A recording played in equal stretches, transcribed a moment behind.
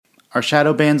Are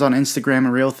shadow bans on Instagram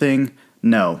a real thing?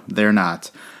 No, they're not.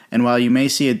 And while you may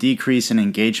see a decrease in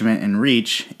engagement and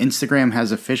reach, Instagram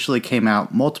has officially came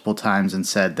out multiple times and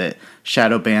said that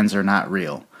shadow bans are not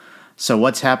real. So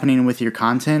what's happening with your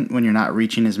content when you're not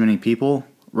reaching as many people?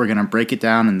 We're going to break it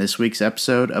down in this week's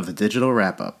episode of the Digital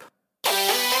Wrap-Up.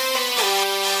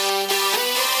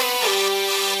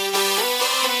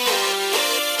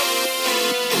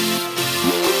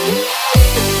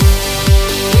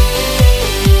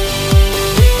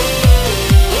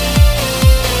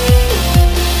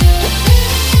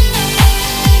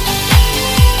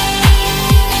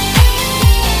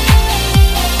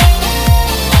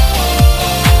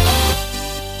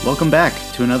 Welcome back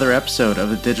to another episode of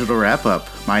the Digital Wrap-Up.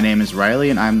 My name is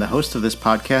Riley, and I'm the host of this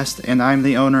podcast, and I'm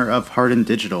the owner of Harden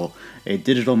Digital, a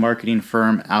digital marketing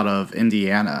firm out of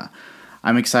Indiana.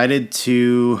 I'm excited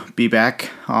to be back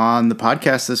on the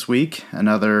podcast this week.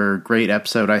 Another great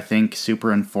episode, I think,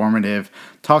 super informative,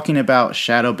 talking about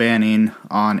shadow banning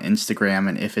on Instagram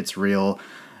and if it's real,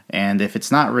 and if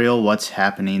it's not real, what's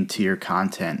happening to your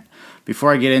content.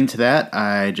 Before I get into that,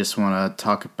 I just want to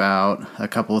talk about a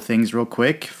couple of things real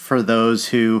quick. For those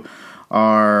who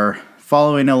are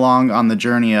following along on the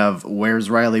journey of where's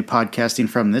Riley podcasting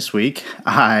from this week,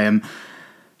 I am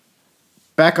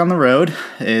back on the road.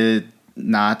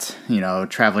 Not,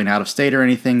 traveling out of state or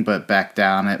anything, but back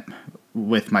down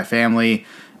with my family.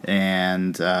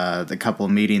 And a couple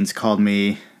of meetings called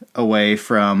me away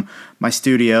from my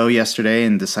studio yesterday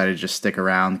and decided to just stick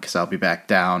around because I'll be back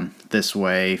down this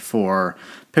way for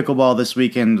pickleball this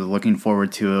weekend. Looking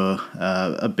forward to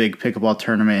a big pickleball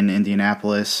tournament in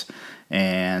Indianapolis,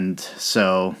 and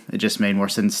so it just made more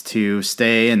sense to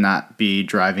stay and not be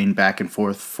driving back and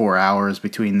forth 4 hours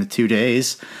between the 2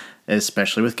 days,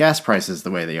 especially with gas prices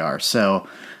the way they are. So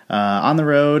on the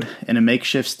road in a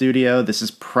makeshift studio. This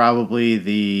is probably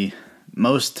the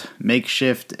most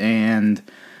makeshift and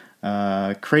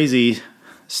crazy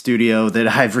studio that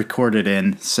I've recorded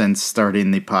in since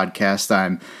starting the podcast.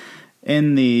 I'm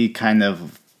in the kind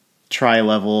of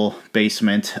tri-level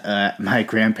basement at my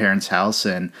grandparents' house,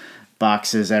 and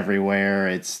boxes everywhere.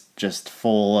 It's just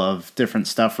full of different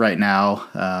stuff right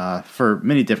now for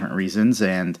many different reasons,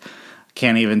 and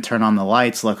can't even turn on the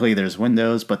lights. Luckily there's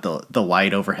windows, but the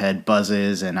light overhead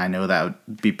buzzes, and I know that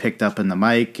would be picked up in the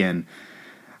mic. And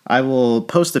I will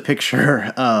post a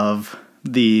picture of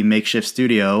the makeshift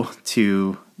studio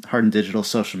to Harden Digital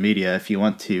social media if you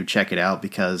want to check it out,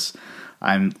 because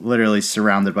I'm literally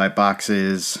surrounded by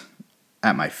boxes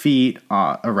at my feet,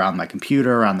 around my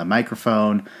computer, around the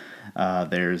microphone.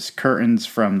 There's curtains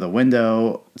from the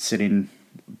window sitting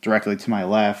directly to my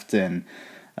left, and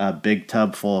a big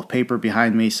tub full of paper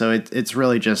behind me. So it's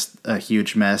really just a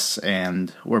huge mess,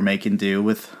 and we're making do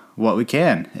with what we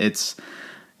can.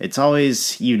 It's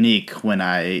always unique when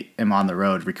I am on the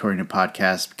road recording a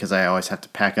podcast, because I always have to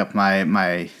pack up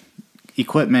my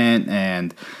equipment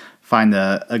and find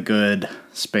a good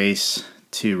space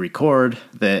to record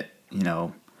that,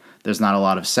 there's not a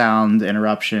lot of sound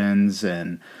interruptions,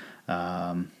 and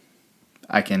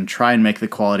I can try and make the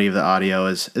quality of the audio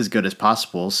as good as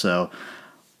possible. So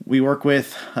we work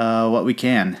with what we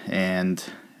can, and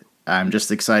I'm just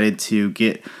excited to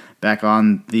get back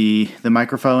on the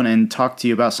microphone and talk to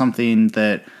you about something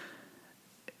that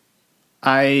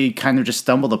I kind of just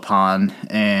stumbled upon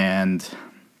and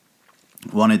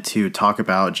wanted to talk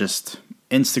about, just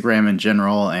Instagram in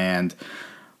general and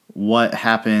what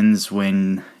happens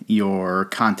when your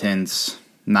content's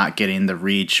not getting the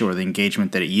reach or the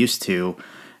engagement that it used to.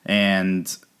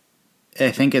 And I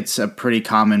think it's a pretty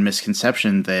common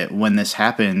misconception that when this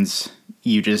happens,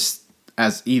 you just,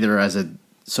 as a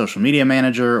social media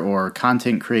manager or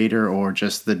content creator or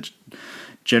just the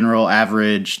general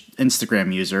average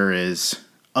Instagram user, is,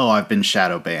 oh, I've been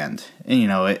shadow banned.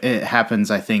 And, it happens.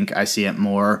 I think I see it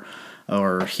more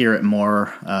or hear it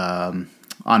more on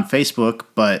Facebook,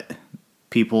 but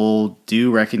people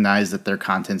do recognize that their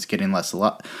content's getting less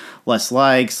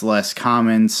likes, less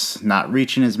comments, not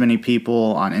reaching as many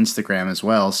people on Instagram as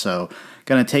well. So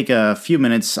going to take a few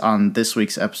minutes on this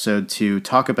week's episode to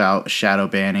talk about shadow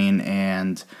banning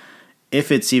and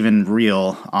if it's even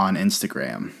real on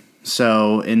Instagram.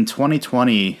 So in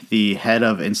 2020, the head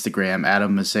of Instagram,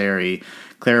 Adam Mosseri,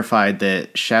 clarified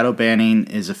that shadow banning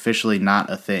is officially not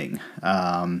a thing.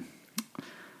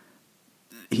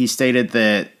 He stated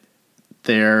that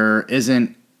there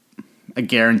isn't a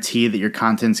guarantee that your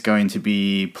content's going to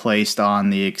be placed on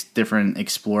the different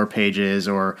explore pages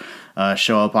or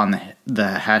show up on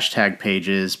the hashtag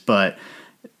pages, but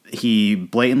he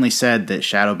blatantly said that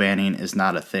shadow banning is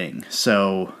not a thing.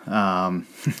 So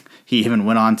he even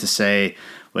went on to say,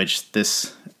 which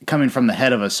this coming from the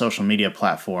head of a social media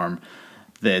platform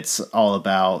that's all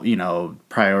about,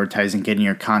 prioritizing getting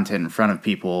your content in front of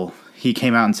people, he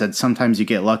came out and said sometimes you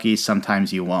get lucky,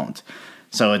 sometimes you won't.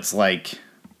 So it's like,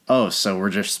 oh, so we're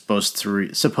just supposed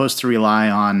to rely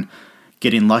on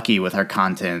getting lucky with our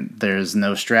content. There's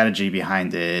no strategy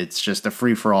behind it. It's just a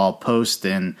free-for-all post,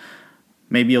 and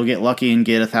maybe you'll get lucky and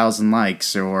get 1,000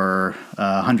 likes or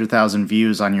 100,000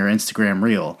 views on your Instagram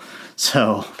reel.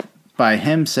 So by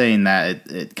him saying that,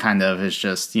 it kind of is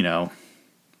just,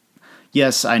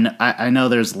 yes, I know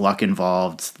there's luck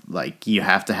involved. Like, you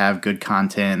have to have good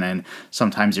content, and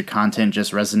sometimes your content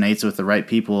just resonates with the right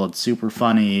people. It's super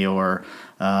funny or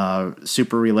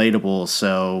super relatable,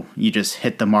 so you just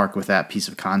hit the mark with that piece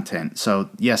of content. So,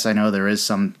 yes, I know there is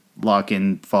some luck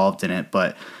involved in it,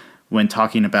 but when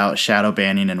talking about shadow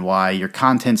banning and why your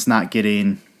content's not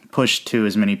getting pushed to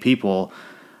as many people,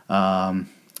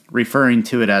 referring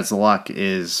to it as luck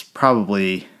is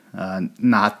probably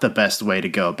not the best way to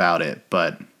go about it.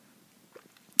 But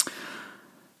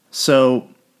so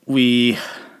we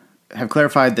have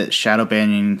clarified that shadow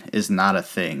banning is not a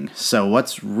thing. So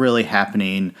what's really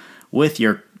happening with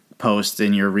your posts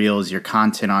and your reels, your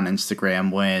content on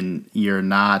Instagram, when you're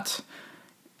not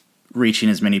reaching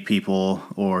as many people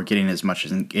or getting as much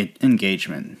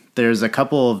engagement? There's a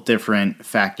couple of different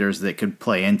factors that could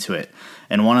play into it.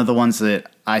 And one of the ones that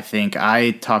I think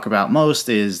I talk about most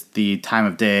is the time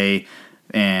of day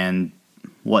and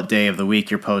what day of the week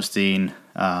you're posting.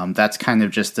 That's kind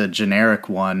of just a generic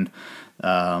one.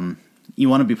 You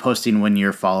want to be posting when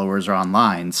your followers are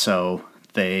online, so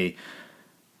they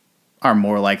are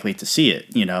more likely to see it.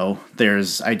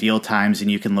 There's ideal times,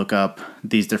 and you can look up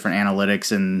these different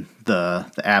analytics in the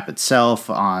app itself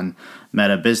on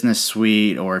Meta Business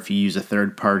Suite, or if you use a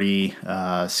third-party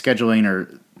scheduling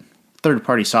or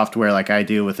third-party software like I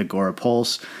do with Agora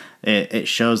Pulse, it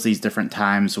shows these different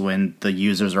times when the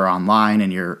users are online,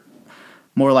 and you're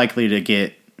more likely to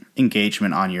get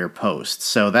engagement on your post.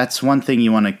 So that's one thing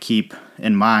you want to keep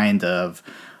in mind of,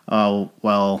 oh,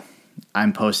 well,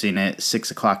 I'm posting at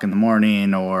 6 o'clock in the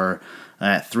morning or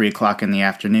at 3 o'clock in the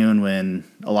afternoon when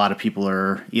a lot of people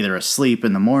are either asleep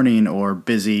in the morning or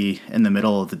busy in the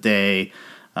middle of the day.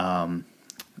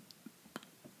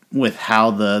 With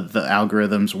how the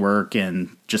algorithms work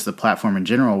and just the platform in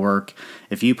general work,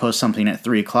 if you post something at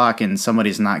 3 o'clock and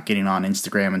somebody's not getting on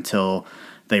Instagram until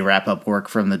they wrap up work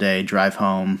from the day, drive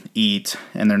home, eat,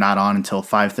 and they're not on until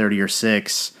 5:30 or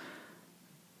 6,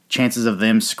 chances of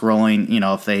them scrolling,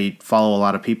 if they follow a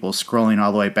lot of people, scrolling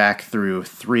all the way back through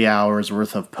 3 hours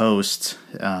worth of posts,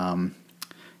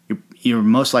 you're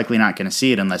most likely not going to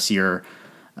see it unless you're,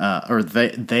 or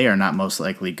they are not most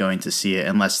likely going to see it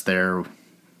unless they're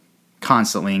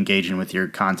constantly engaging with your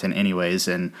content anyways,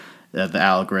 and the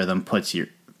algorithm puts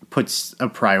a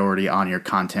priority on your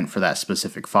content for that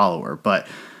specific follower. But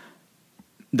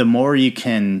the more you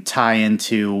can tie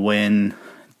into when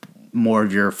more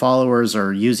of your followers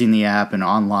are using the app and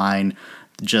online,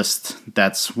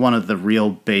 that's one of the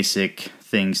real basic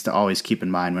things to always keep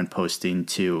in mind when posting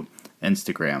to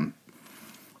Instagram.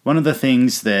 One of the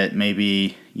things that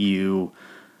maybe you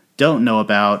don't know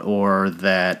about or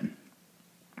that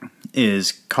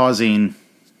is causing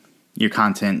your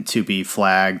content to be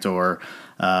flagged or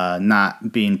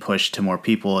not being pushed to more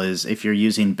people is if you're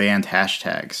using banned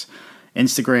hashtags.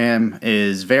 Instagram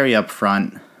is very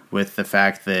upfront with the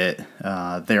fact that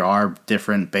there are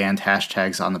different banned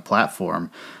hashtags on the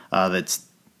platform. That's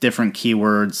different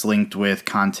keywords linked with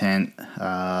content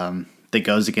that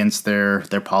goes against their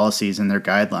policies and their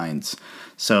guidelines.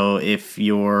 So if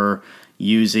you're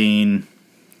using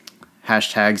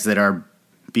hashtags that are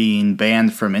being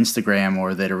banned from Instagram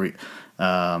or that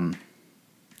are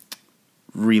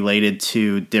related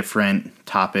to different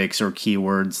topics or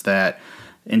keywords that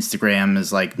Instagram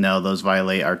is like, no, those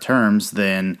violate our terms,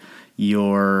 then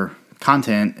your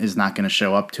content is not going to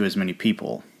show up to as many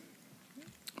people.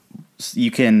 You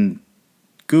can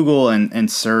Google and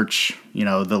search,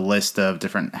 the list of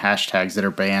different hashtags that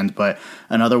are banned, but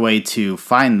another way to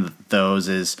find those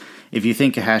is if you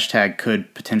think a hashtag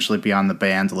could potentially be on the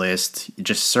banned list,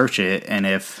 just search it, and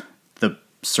if the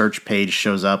search page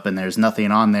shows up and there's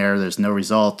nothing on there's no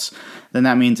results, then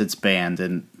that means it's banned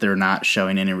and they're not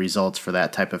showing any results for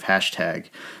that type of hashtag.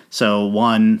 So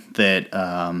one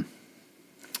that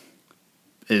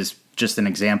is just an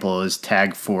example is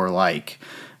tag for like,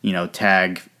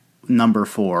 tag number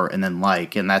 4 and then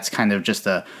like, and that's kind of just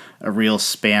a real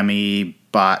spammy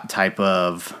bot type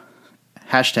of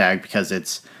hashtag because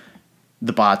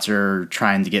the bots are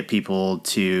trying to get people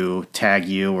to tag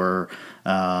you or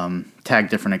tag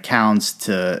different accounts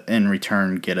to in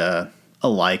return get a a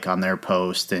like on their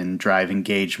post and drive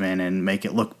engagement and make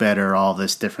it look better, all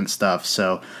this different stuff.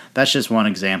 So that's just one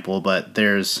example, but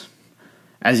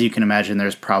as you can imagine,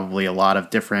 there's probably a lot of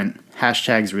different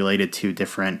hashtags related to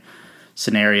different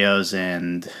scenarios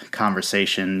and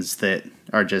conversations that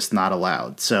are just not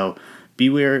allowed. So be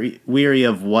weary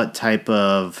of what type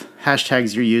of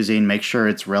hashtags you're using. Make sure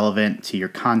it's relevant to your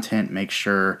content. Make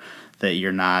sure that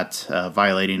you're not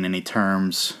violating any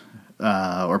terms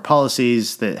or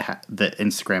policies that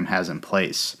Instagram has in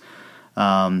place.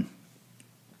 One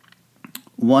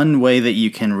way that you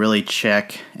can really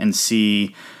check and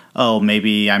see, oh,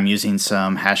 maybe I'm using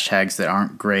some hashtags that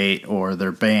aren't great, or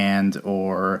they're banned,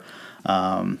 or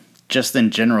just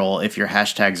in general, if your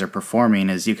hashtags are performing,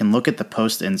 is you can look at the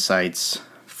post insights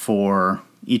for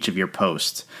each of your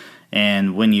posts.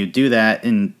 And when you do that,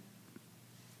 and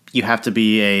you have to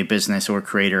be a business or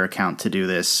creator account to do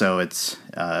this, so it's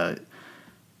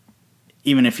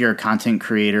even if you're a content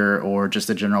creator or just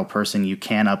a general person, you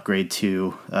can upgrade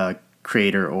to a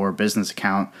creator or business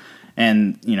account.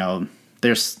 And,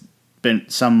 there's been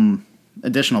some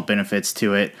additional benefits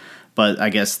to it, but I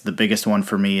guess the biggest one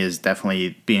for me is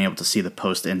definitely being able to see the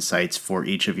post insights for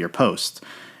each of your posts.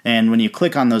 And when you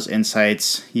click on those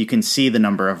insights, you can see the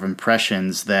number of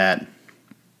impressions that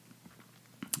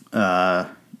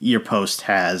your post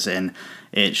has, and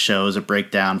it shows a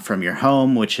breakdown from your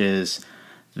home, which is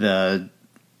the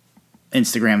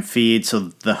Instagram feed. So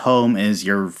the home is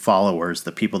your followers,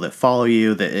 the people that follow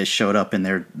you, that it showed up in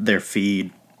their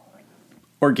feed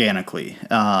organically.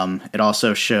 It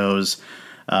also shows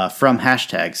from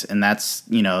hashtags, and that's,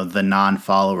 the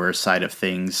non-follower side of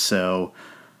things. So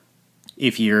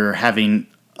if you're having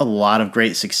a lot of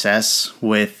great success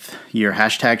with your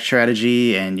hashtag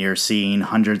strategy and you're seeing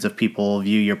hundreds of people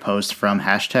view your post from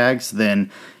hashtags,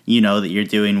 then you know that you're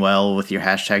doing well with your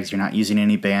hashtags. You're not using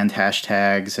any banned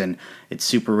hashtags, and it's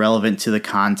super relevant to the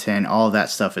content. All of that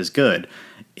stuff is good.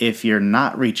 If you're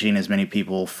not reaching as many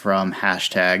people from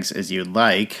hashtags as you'd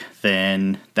like,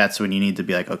 then that's when you need to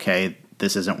be like, okay,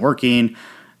 this isn't working.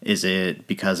 Is it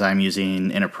because I'm using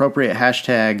inappropriate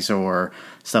hashtags or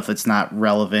stuff that's not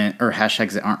relevant, or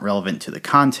hashtags that aren't relevant to the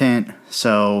content?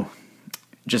 So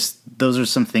just those are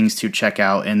some things to check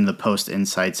out in the post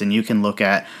insights, and you can look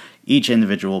at each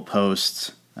individual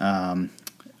post on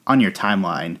your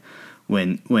timeline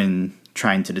when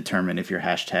trying to determine if your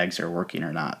hashtags are working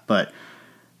or not. But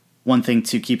one thing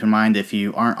to keep in mind, if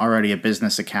you aren't already a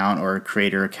business account or a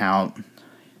creator account,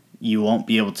 you won't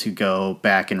be able to go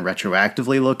back and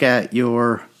retroactively look at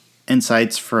your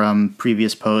insights from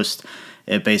previous posts.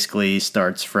 It basically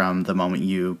starts from the moment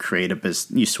you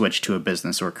you switch to a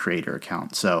business or creator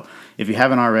account. So if you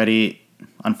haven't already,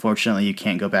 unfortunately, you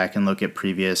can't go back and look at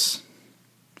previous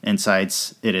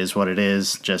insights. It is what it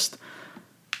is. Just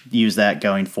use that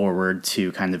going forward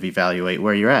to kind of evaluate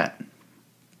where you're at.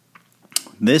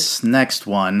 This next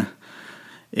one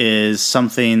is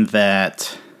something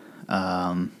that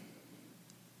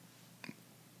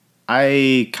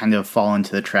I kind of fall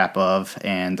into the trap of,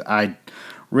 and I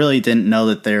really didn't know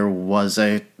that there was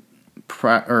a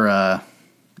priority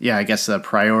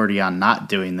on not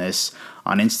doing this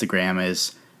on Instagram.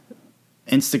 Is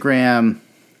Instagram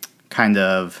kind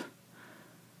of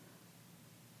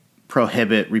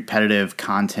prohibit repetitive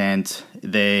content.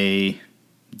 They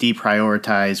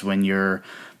deprioritize when you're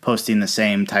posting the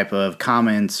same type of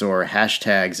comments or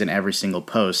hashtags in every single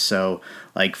post. So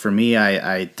like for me,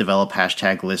 I develop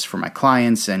hashtag lists for my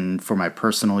clients and for my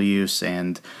personal use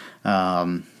and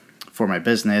for my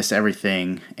business,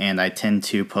 everything. And I tend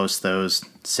to post those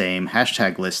same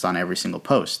hashtag lists on every single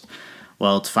post.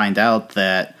 Well, to find out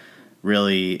that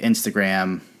really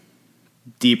Instagram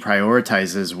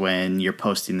deprioritizes when you're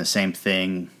posting the same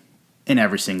thing in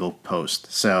every single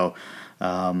post. So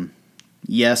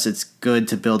yes, it's good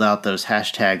to build out those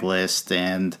hashtag lists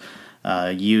and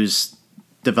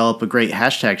develop a great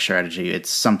hashtag strategy. It's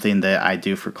something that I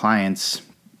do for clients,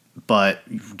 but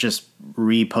just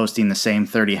reposting the same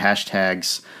 30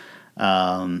 hashtags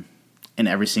in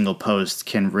every single post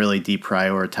can really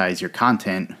deprioritize your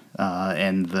content,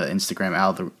 and the Instagram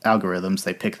algorithms,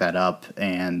 they pick that up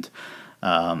and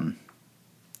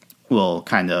will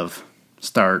kind of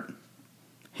start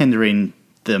hindering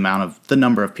the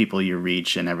number of people you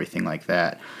reach and everything like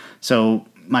that. So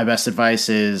my best advice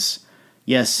is,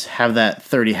 yes, have that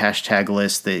 30 hashtag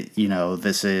list that,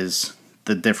 this is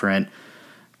the different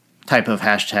type of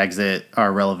hashtags that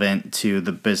are relevant to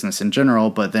the business in general,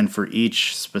 but then for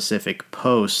each specific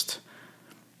post,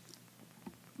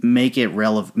 make the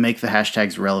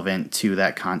hashtags relevant to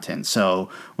that content. So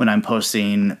when I'm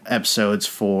posting episodes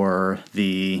for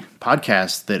the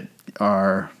podcast that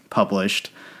are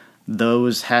published,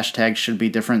 those hashtags should be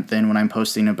different than when I'm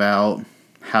posting about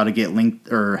how to get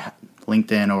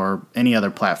LinkedIn or any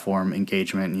other platform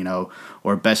engagement,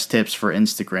 or best tips for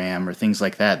Instagram or things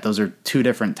like that. Those are two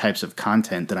different types of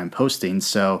content that I'm posting.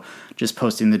 So just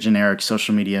posting the generic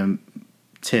social media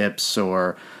tips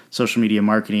or social media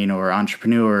marketing or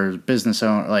entrepreneur, business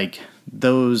owner, like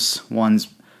those ones,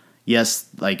 yes,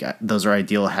 like those are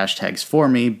ideal hashtags for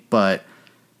me, but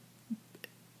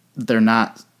they're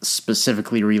not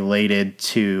specifically related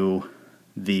to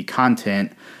the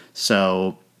content.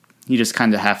 So you just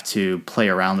kind of have to play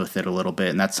around with it a little bit.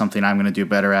 And that's something I'm going to do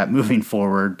better at moving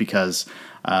forward, because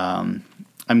I'm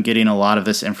getting a lot of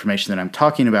this information that I'm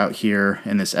talking about here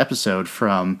in this episode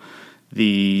from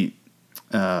a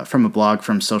blog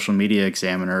from Social Media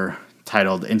Examiner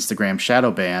titled Instagram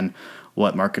Shadowban,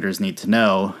 What Marketers Need to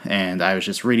Know. And I was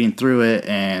just reading through it,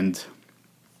 and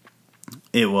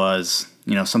it was,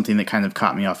 something that kind of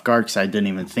caught me off guard because I didn't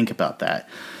even think about that.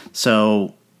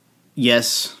 So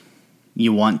yes,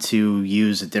 you want to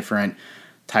use different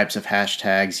types of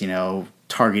hashtags,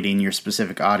 targeting your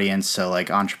specific audience. So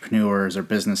like entrepreneurs or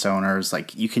business owners,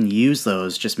 like you can use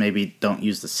those, just maybe don't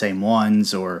use the same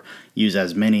ones or use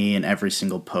as many in every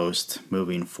single post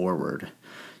moving forward.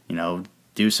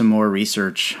 Do some more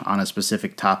research on a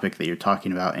specific topic that you're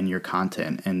talking about in your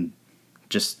content and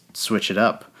just switch it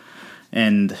up.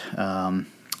 And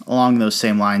along those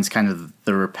same lines, kind of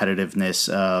the repetitiveness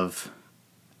of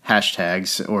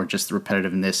hashtags, or just the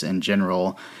repetitiveness in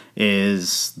general,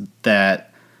 is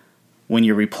that when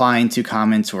you're replying to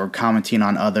comments or commenting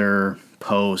on other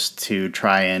posts to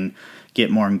try and get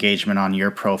more engagement on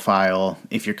your profile,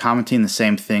 if you're commenting the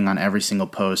same thing on every single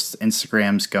post,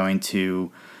 Instagram's going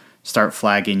to start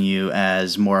flagging you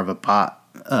as more of a bot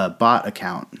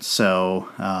account. So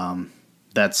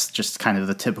that's just kind of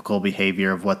the typical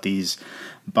behavior of what these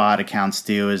bot accounts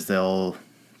do, is they'll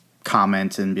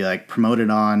comment and be like, promoted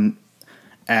on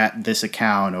at this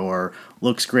account, or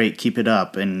looks great, keep it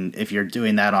up. And if you're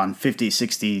doing that on 50,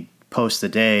 60 posts a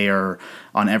day or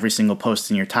on every single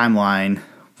post in your timeline,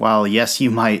 while yes,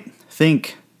 you might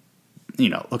think,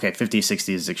 okay, 50,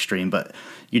 60 is extreme, but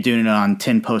you're doing it on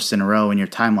 10 posts in a row in your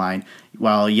timeline.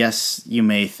 While yes, you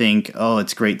may think, oh,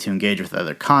 it's great to engage with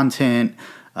other content.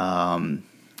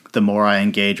 The more I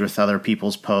engage with other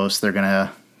people's posts, they're going to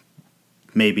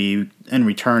maybe in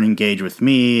return engage with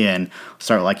me and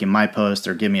start liking my post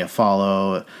or give me a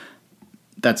follow.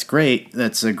 That's great.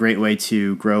 That's a great way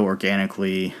to grow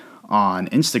organically on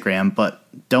Instagram, but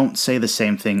don't say the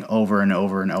same thing over and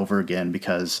over and over again,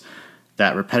 because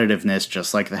that repetitiveness,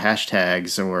 just like the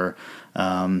hashtags or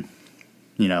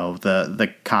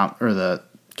the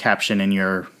caption in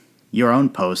your own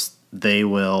post, they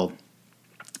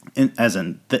as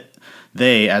in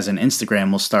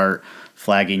Instagram will start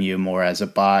flagging you more as a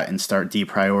bot and start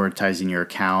deprioritizing your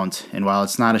account. And while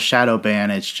it's not a shadow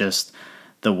ban, it's just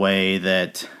the way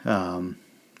that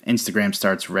Instagram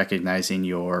starts recognizing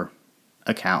your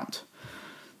account.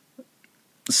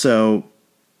 So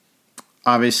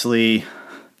obviously,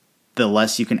 the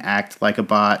less you can act like a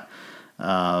bot,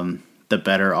 the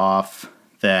better off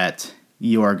that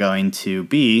you are going to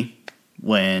be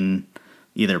when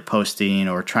either posting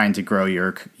or trying to grow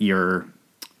your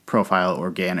profile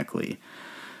organically.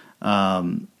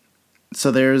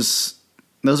 So those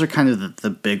are kind of the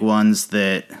big ones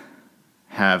that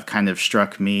have kind of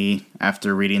struck me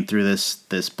after reading through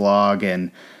this blog,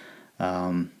 and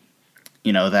that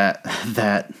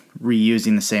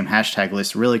reusing the same hashtag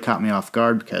list really caught me off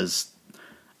guard, because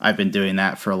I've been doing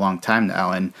that for a long time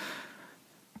now. And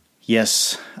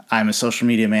yes, I'm a social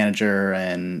media manager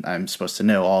and I'm supposed to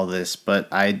know all this, but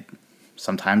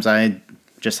sometimes I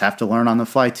just have to learn on the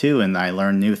fly too, and I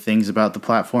learn new things about the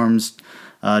platforms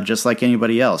just like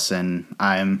anybody else, and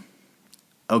I'm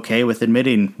okay with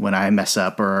admitting when I mess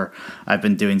up or I've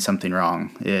been doing something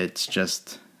wrong. It's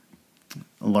just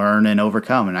learn and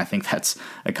overcome, and I think that's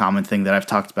a common thing that I've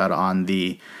talked about on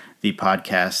the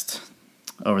podcast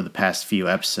over the past few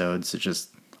episodes. It's just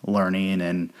learning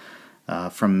and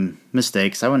from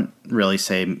mistakes. I wouldn't really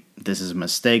say this is a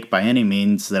mistake by any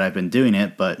means that I've been doing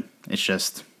it, but it's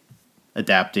just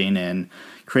adapting and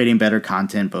creating better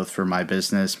content, both for my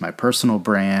business, my personal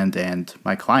brand, and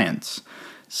my clients.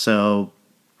 So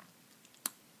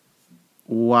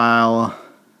while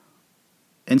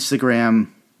Instagram,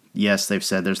 yes, they've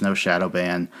said there's no shadow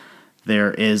ban,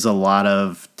 there is a lot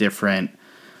of different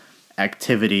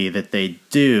activity that they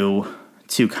do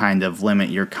to kind of limit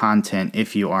your content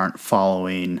if you aren't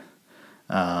following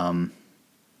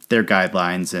their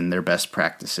guidelines and their best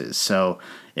practices. So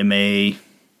it may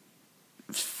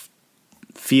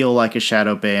feel like a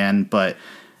shadow ban, but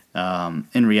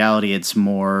In reality, it's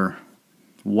more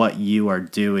what you are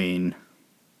doing,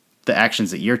 the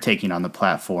actions that you're taking on the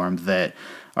platform that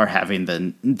are having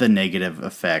the negative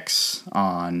effects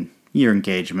on your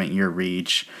engagement, your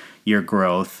reach, your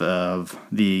growth of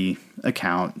the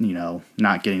account,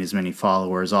 not getting as many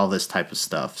followers, all this type of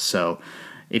stuff. So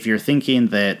if you're thinking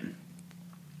that,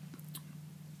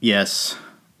 yes,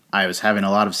 I was having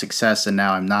a lot of success and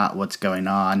now I'm not, what's going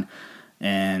on,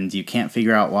 and you can't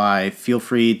figure out why, feel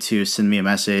free to send me a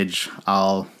message.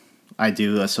 I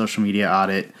do a social media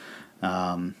audit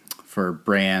for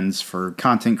brands, for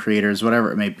content creators,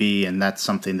 whatever it may be, and that's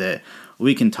something that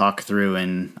we can talk through,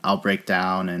 and I'll break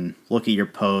down and look at your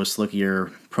posts, look at your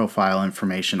profile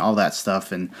information, all that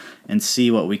stuff, and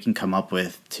see what we can come up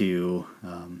with to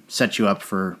set you up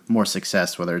for more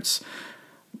success, whether it's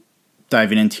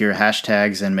diving into your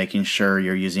hashtags and making sure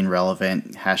you're using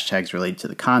relevant hashtags related to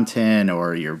the content,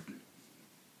 or you're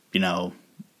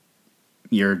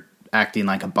acting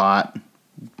like a bot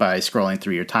by scrolling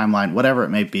through your timeline, whatever it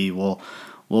may be. We'll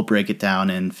break it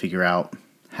down and figure out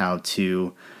how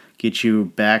to get you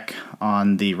back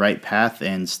on the right path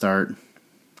and start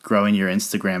growing your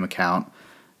Instagram account.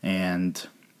 And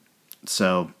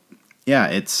so, yeah,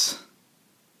 it's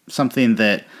something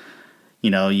that,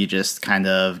 you just kind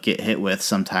of get hit with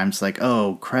sometimes, like,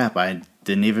 oh crap, I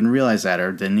didn't even realize that,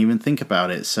 or didn't even think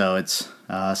about it. So it's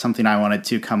something I wanted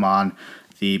to come on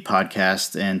the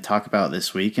podcast and talk about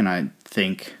this week, and I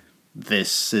think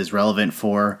this is relevant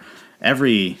for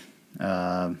every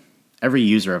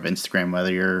user of Instagram,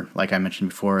 whether you're, like I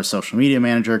mentioned before, a social media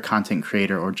manager, content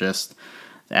creator, or just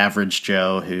the average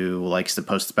Joe who likes to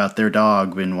post about their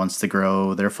dog and wants to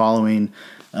grow their following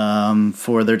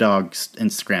for their dog's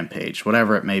Instagram page,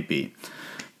 whatever it may be.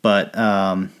 But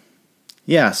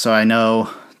so I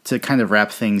know, to kind of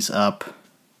wrap things up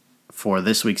for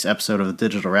this week's episode of the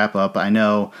Digital Wrap Up, I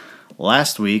know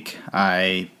last week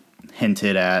I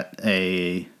hinted at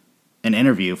an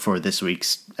interview for this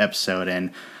week's episode,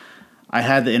 and I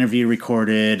had the interview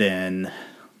recorded, and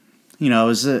it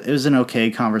was an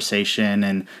okay conversation,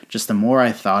 and just the more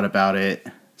I thought about it,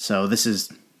 so this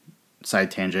is side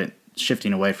tangent,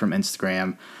 shifting away from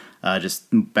Instagram, just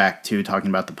back to talking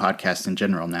about the podcast in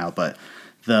general now, but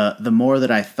the more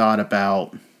that I thought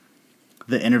about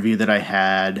the interview that I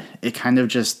had, it kind of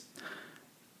just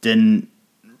didn't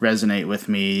resonate with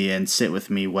me and sit with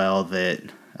me well, that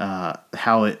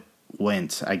how it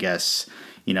went, I guess.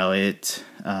 It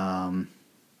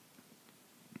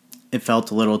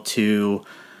felt a little too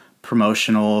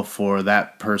promotional for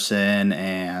that person,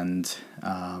 and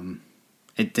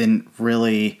it didn't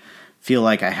really feel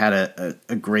like I had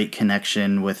a great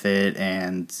connection with it,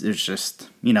 and there's just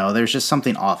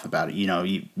something off about it.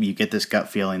 You get this gut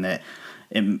feeling that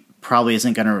it probably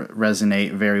isn't going to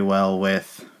resonate very well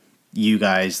with you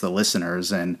guys, the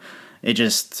listeners, and it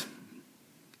just,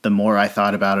 the more I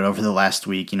thought about it over the last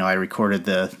week, I recorded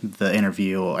the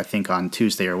interview, I think on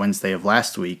Tuesday or Wednesday of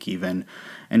last week even,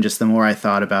 and just the more I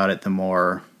thought about it, the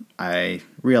more I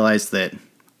realized that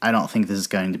I don't think this is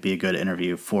going to be a good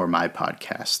interview for my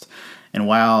podcast. And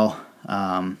while,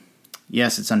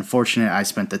 yes, it's unfortunate I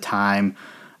spent the time,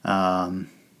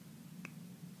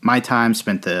 my time,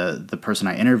 spent the person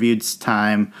I interviewed's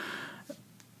time,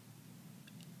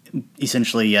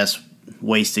 essentially, yes,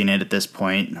 wasting it at this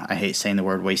point. I hate saying the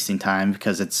word wasting time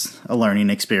because it's a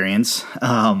learning experience,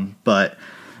 but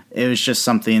it was just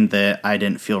something that I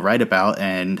didn't feel right about,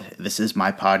 and this is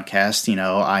my podcast.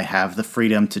 I have the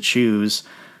freedom to choose.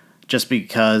 Just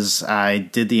because I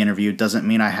did the interview doesn't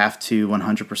mean I have to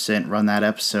 100% run that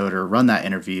episode or run that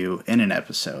interview in an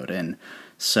episode. And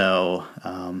so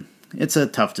it's a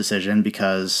tough decision,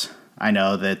 because I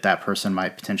know that person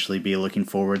might potentially be looking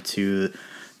forward to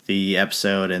the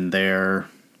episode, and they're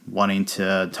wanting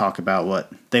to talk about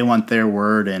what they want their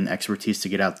word and expertise to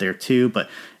get out there too, but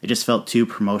it just felt too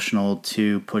promotional,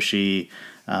 too pushy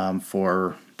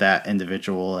for that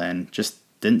individual, and just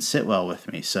didn't sit well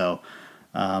with me. So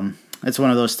it's one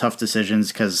of those tough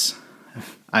decisions, because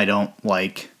I don't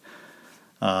like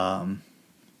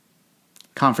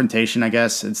confrontation, I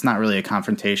guess. It's not really a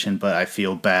confrontation, but I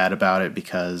feel bad about it,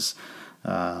 because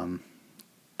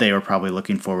they were probably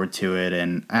looking forward to it,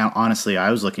 and honestly,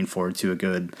 I was looking forward to a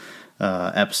good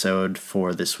episode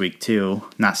for this week too.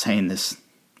 Not saying this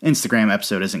Instagram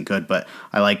episode isn't good, but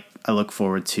I look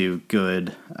forward to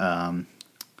good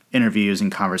interviews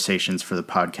and conversations for the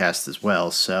podcast as well.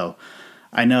 So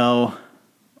I know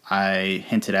I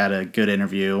hinted at a good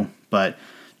interview, but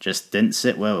just didn't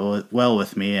sit well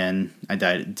with me, and I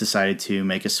decided to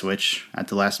make a switch at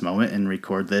the last moment and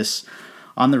record this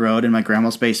on the road in my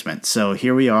grandma's basement. So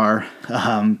here we are.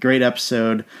 Great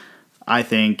episode. I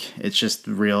think it's just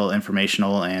real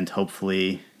informational, and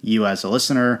hopefully you as a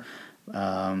listener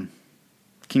can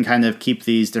kind of keep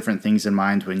these different things in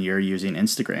mind when you're using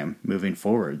Instagram moving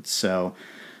forward. So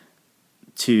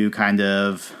to kind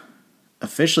of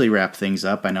officially wrap things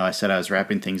up, I know I said I was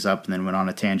wrapping things up and then went on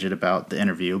a tangent about the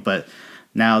interview, but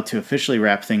now to officially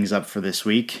wrap things up for this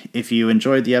week, if you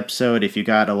enjoyed the episode, if you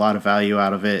got a lot of value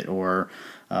out of it, or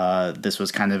this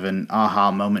was kind of an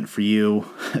aha moment for you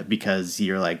because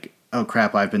you're like, oh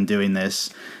crap, I've been doing this,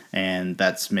 and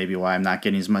that's maybe why I'm not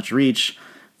getting as much reach,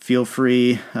 feel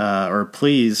free, or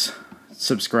please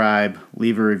subscribe,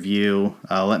 leave a review,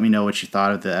 let me know what you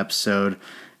thought of the episode,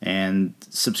 and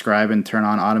subscribe and turn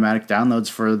on automatic downloads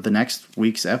for the next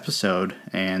week's episode.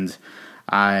 And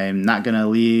I'm not going to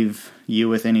leave you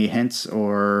with any hints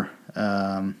or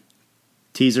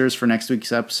teasers for next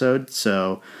week's episode,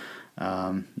 so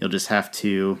you'll just have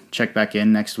to check back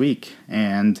in next week.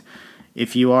 And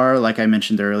if you are, like I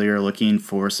mentioned earlier, looking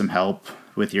for some help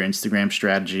with your Instagram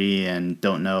strategy and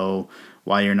don't know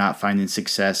why you're not finding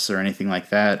success or anything like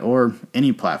that, or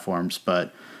any platforms,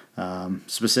 but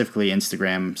specifically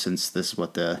Instagram, since this is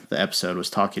what the episode was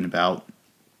talking about,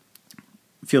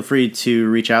 feel free to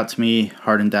reach out to me,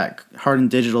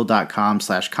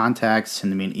 hardendigital.com/contact,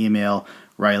 send me an email,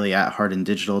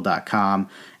 riley@hardendigital.com,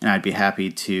 and I'd be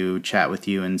happy to chat with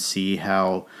you and see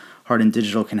how Harden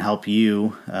Digital can help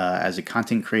you as a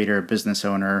content creator, business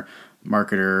owner,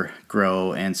 marketer,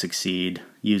 grow and succeed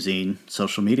using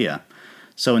social media.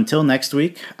 So until next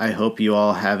week, I hope you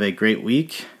all have a great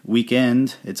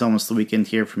weekend. It's almost the weekend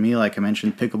here for me, like I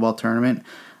mentioned, pickleball tournament.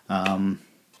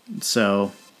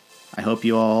 So I hope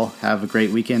you all have a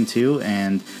great weekend too,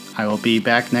 and I will be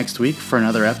back next week for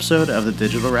another episode of the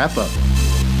Digital Wrap Up.